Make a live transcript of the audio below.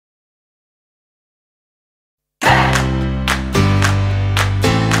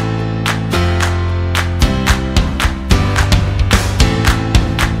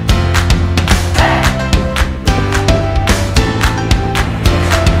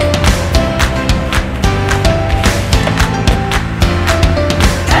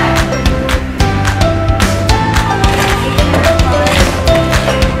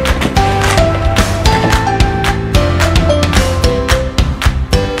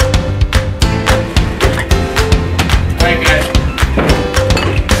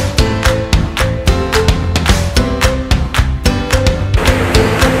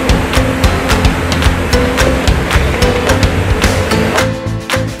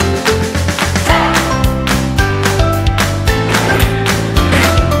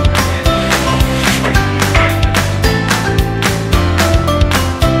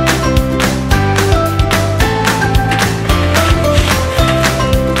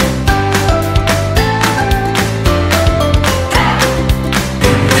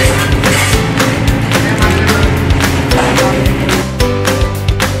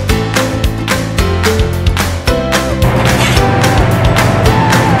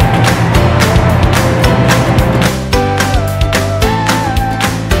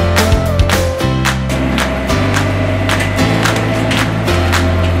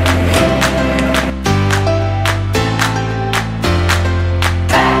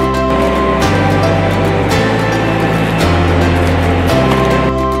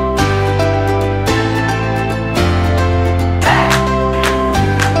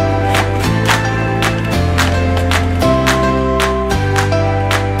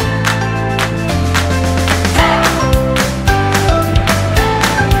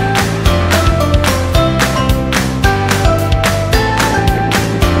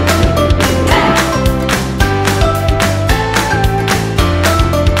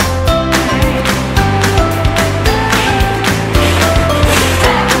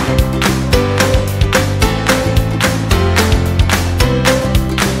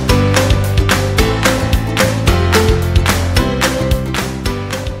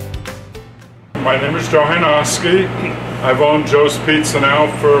My name is Joe Kalinowski. I've owned Joe's Pizza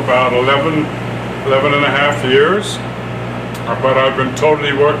now for about 11 and a half years. But I've been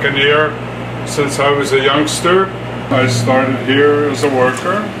totally working here since I was a youngster. I started here as a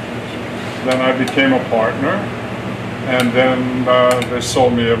worker, then I became a partner, and then they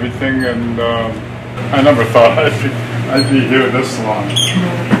sold me everything, and I never thought I'd be here this long.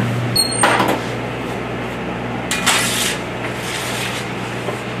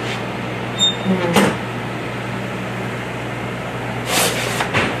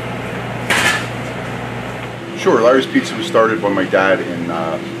 Sure, Larry's Pizza was started by my dad in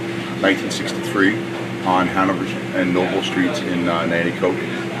 1963 on Hanover and Noble Streets in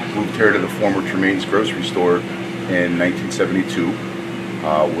Nanticoke. Moved here to the former Tremaine's grocery store in 1972,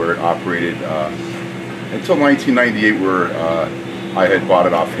 where it operated until 1998, where I had bought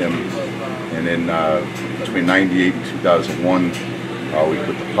it off him. And then between 98 and 2001, we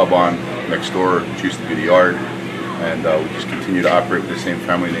put the pub on next door, which used to be the Yard, and we just continue to operate with the same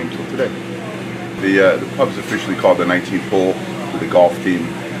family name till today. The pub's officially called the 19th Hole with the golf team.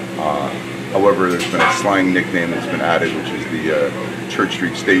 However, there's been a slang nickname that's been added, which is the Church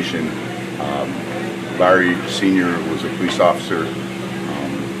Street Station. Larry Sr. was a police officer.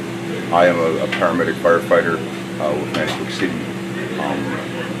 I am a paramedic firefighter with Nanticoke City.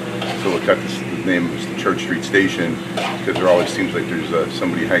 So it got the name of the Church Street Station because there always seems like there's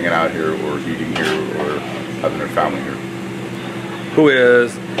somebody hanging out here or eating here or having their family here. Who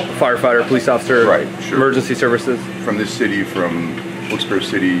is a firefighter, police officer, right, sure. Emergency services? From this city, from Wilkes-Barre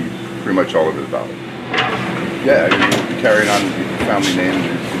City, pretty much all over the valley. Yeah, I mean, carrying on the family name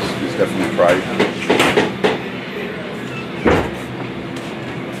is definitely pride.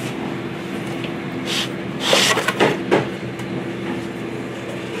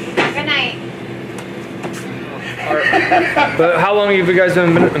 Good night. But how long have you guys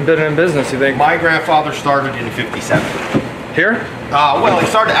been in business, you think? My grandfather started in '57. Here? Well, he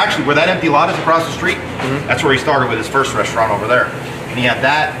started actually where that empty lot is across the street. That's where he started with his first restaurant over there. And he had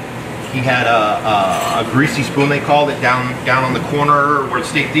that. He had a greasy spoon, they called it, down on the corner where the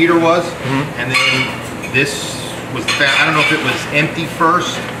State Theater was. And then this was, I don't know if it was empty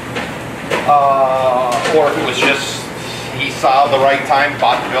first, or if it was just he saw the right time,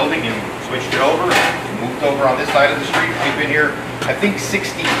 bought the building, and switched it over. Moved over on this side of the street. We've been here, I think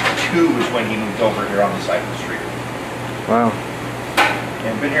 '62 is when he moved over here on this side of the street. Wow.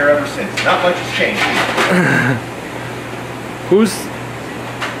 And been here ever since. Not much has changed. Who's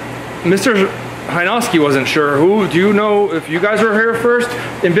Mr. Kalinowski wasn't sure. Who do you know if you guys were here first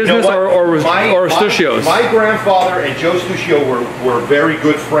in business, or Stuccio's? My grandfather and Joe Stuccio were very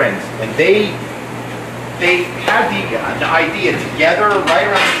good friends, and they had the idea together right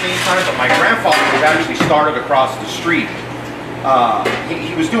around the same time. But my grandfather was actually started across the street.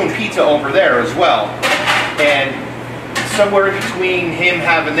 He was doing pizza over there as well, and somewhere in between him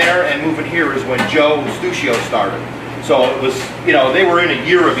having there and moving here is when Joe Stuccio started. So it was, you know, they were in a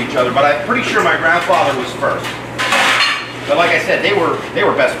year of each other, but I'm pretty sure my grandfather was first. But like I said, they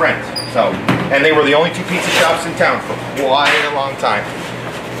were best friends. So, and they were the only two pizza shops in town for quite a long time.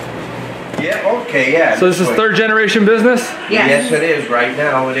 Yeah, okay, yeah. So this is third generation business? Yes. Yes, it is. Right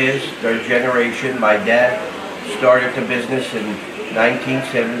now it is third generation. My dad started the business in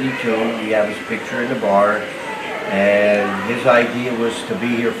 1972. We have his picture in the bar. And his idea was to be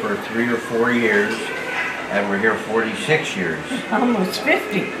here for 3 or 4 years. And we're here 46 years. Almost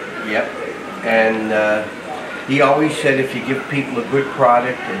 50. Yep. And he always said if you give people a good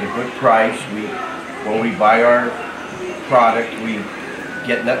product and a good price, when we buy our product, we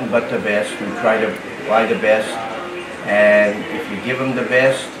get nothing but the best. We try to buy the best. And if you give them the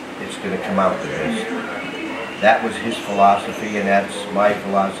best, it's going to come out the best. That was his philosophy, and that's my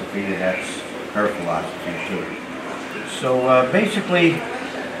philosophy, and that's her philosophy too. So basically,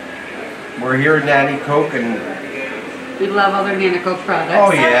 we're here in Nanticoke, and We love other Nanticoke products.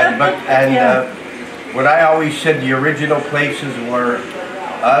 oh yeah, what I always said, the original places were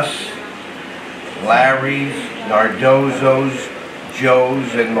us, Larry's, Nardozzo's,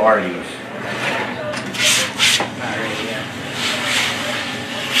 Joe's, and Marty's.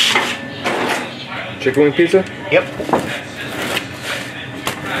 Chicken wing pizza? Yep.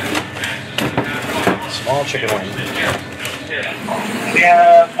 Small chicken wing. We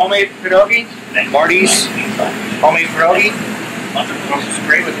have homemade pierogi, Marty's homemade pierogi. It's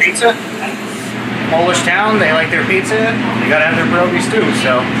great with pizza. Polish town, they like their pizza. They gotta have their pierogies too,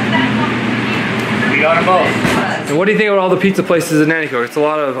 so we got them both. And what do you think about all the pizza places in Nanticoke? It's a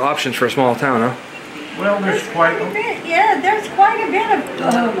lot of options for a small town, huh? Well, there's quite a bit. Yeah, there's quite a bit of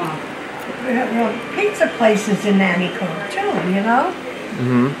pizza places in Nanticoke too, you know?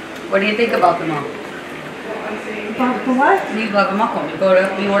 What do you think about them all? About the what? We love them all.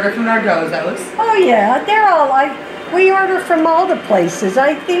 We order from Nardozzo's. Oh yeah, they're all like, we order from all the places.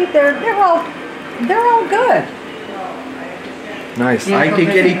 I think they're all good. Nice. Yeah. I think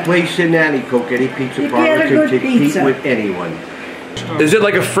any place in Nanticoke, any pizza You parlor get a can good compete pizza. with anyone. Is it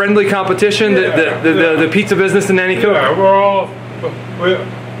like a friendly competition, the pizza business in Nanticoke? Yeah,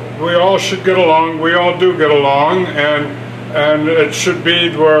 we all should get along. We all do get along, and it should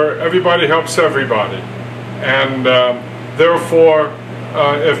be where everybody helps everybody. And therefore,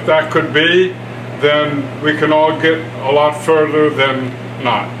 if that could be, then we can all get a lot further than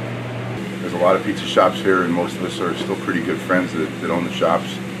not. There's a lot of pizza shops here, and most of us are still pretty good friends that own the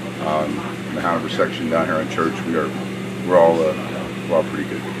shops. In the Hanover section down here on Church, we're all pretty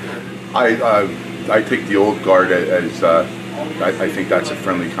good. I take the old guard as I think that's a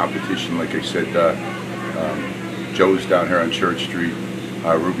friendly competition. Like I said, Joe's down here on Church Street,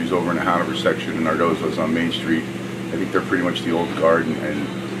 Ruby's over in the Hanover section, and Nardozzo's on Main Street. I think they're pretty much the old guard, and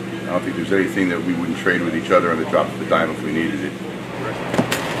I don't think there's anything that we wouldn't trade with each other on the drop of a dime if we needed it.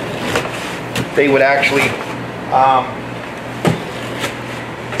 They would actually,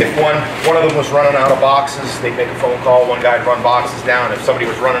 if one of them was running out of boxes, they'd make a phone call. One guy'd run boxes down. If somebody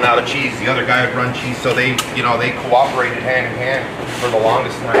was running out of cheese, the other guy would run cheese. So they cooperated hand in hand for the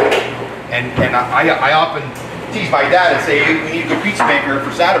longest time. And I often tease my dad and say, hey, we need a good pizza maker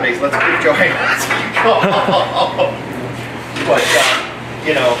for Saturdays. Let's give Joe a call. But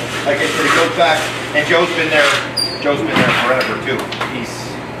you know, like I said, it goes back, and Joe's been there forever too.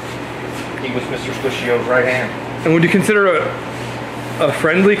 He was Mr. Stuccio's right hand. And would you consider a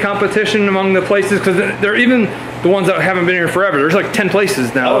friendly competition among the places? Because they're even the ones that haven't been here forever. There's like 10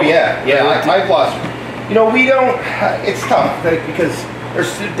 places now. Oh yeah, I've lost. You know, we don't. It's tough because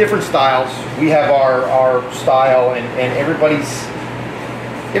there's different styles. We have our style, and everybody's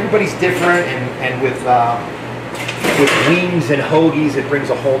different. And with wings and hoagies, it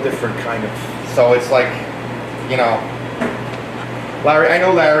brings a whole different kind of. So it's like, you know, Larry. I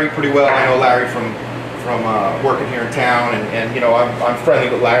know Larry pretty well. I know Larry from working here in town, and you know, I'm friendly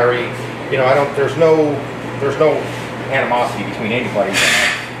with Larry. You know, there's no animosity between anybody.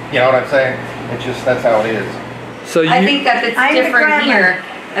 You know what I'm saying? It's just, that's how it is. So I think that it's different here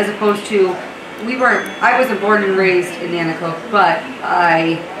as opposed to, I wasn't born and raised in Nanticoke, but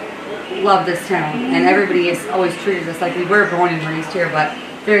I love this town, and everybody has always treated us like we were born and raised here, but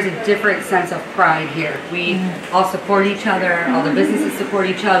there's a different sense of pride here. We all support each other, all the businesses support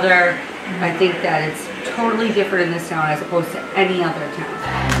each other. I think that it's totally different in this town as opposed to any other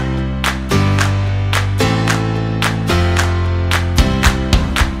town.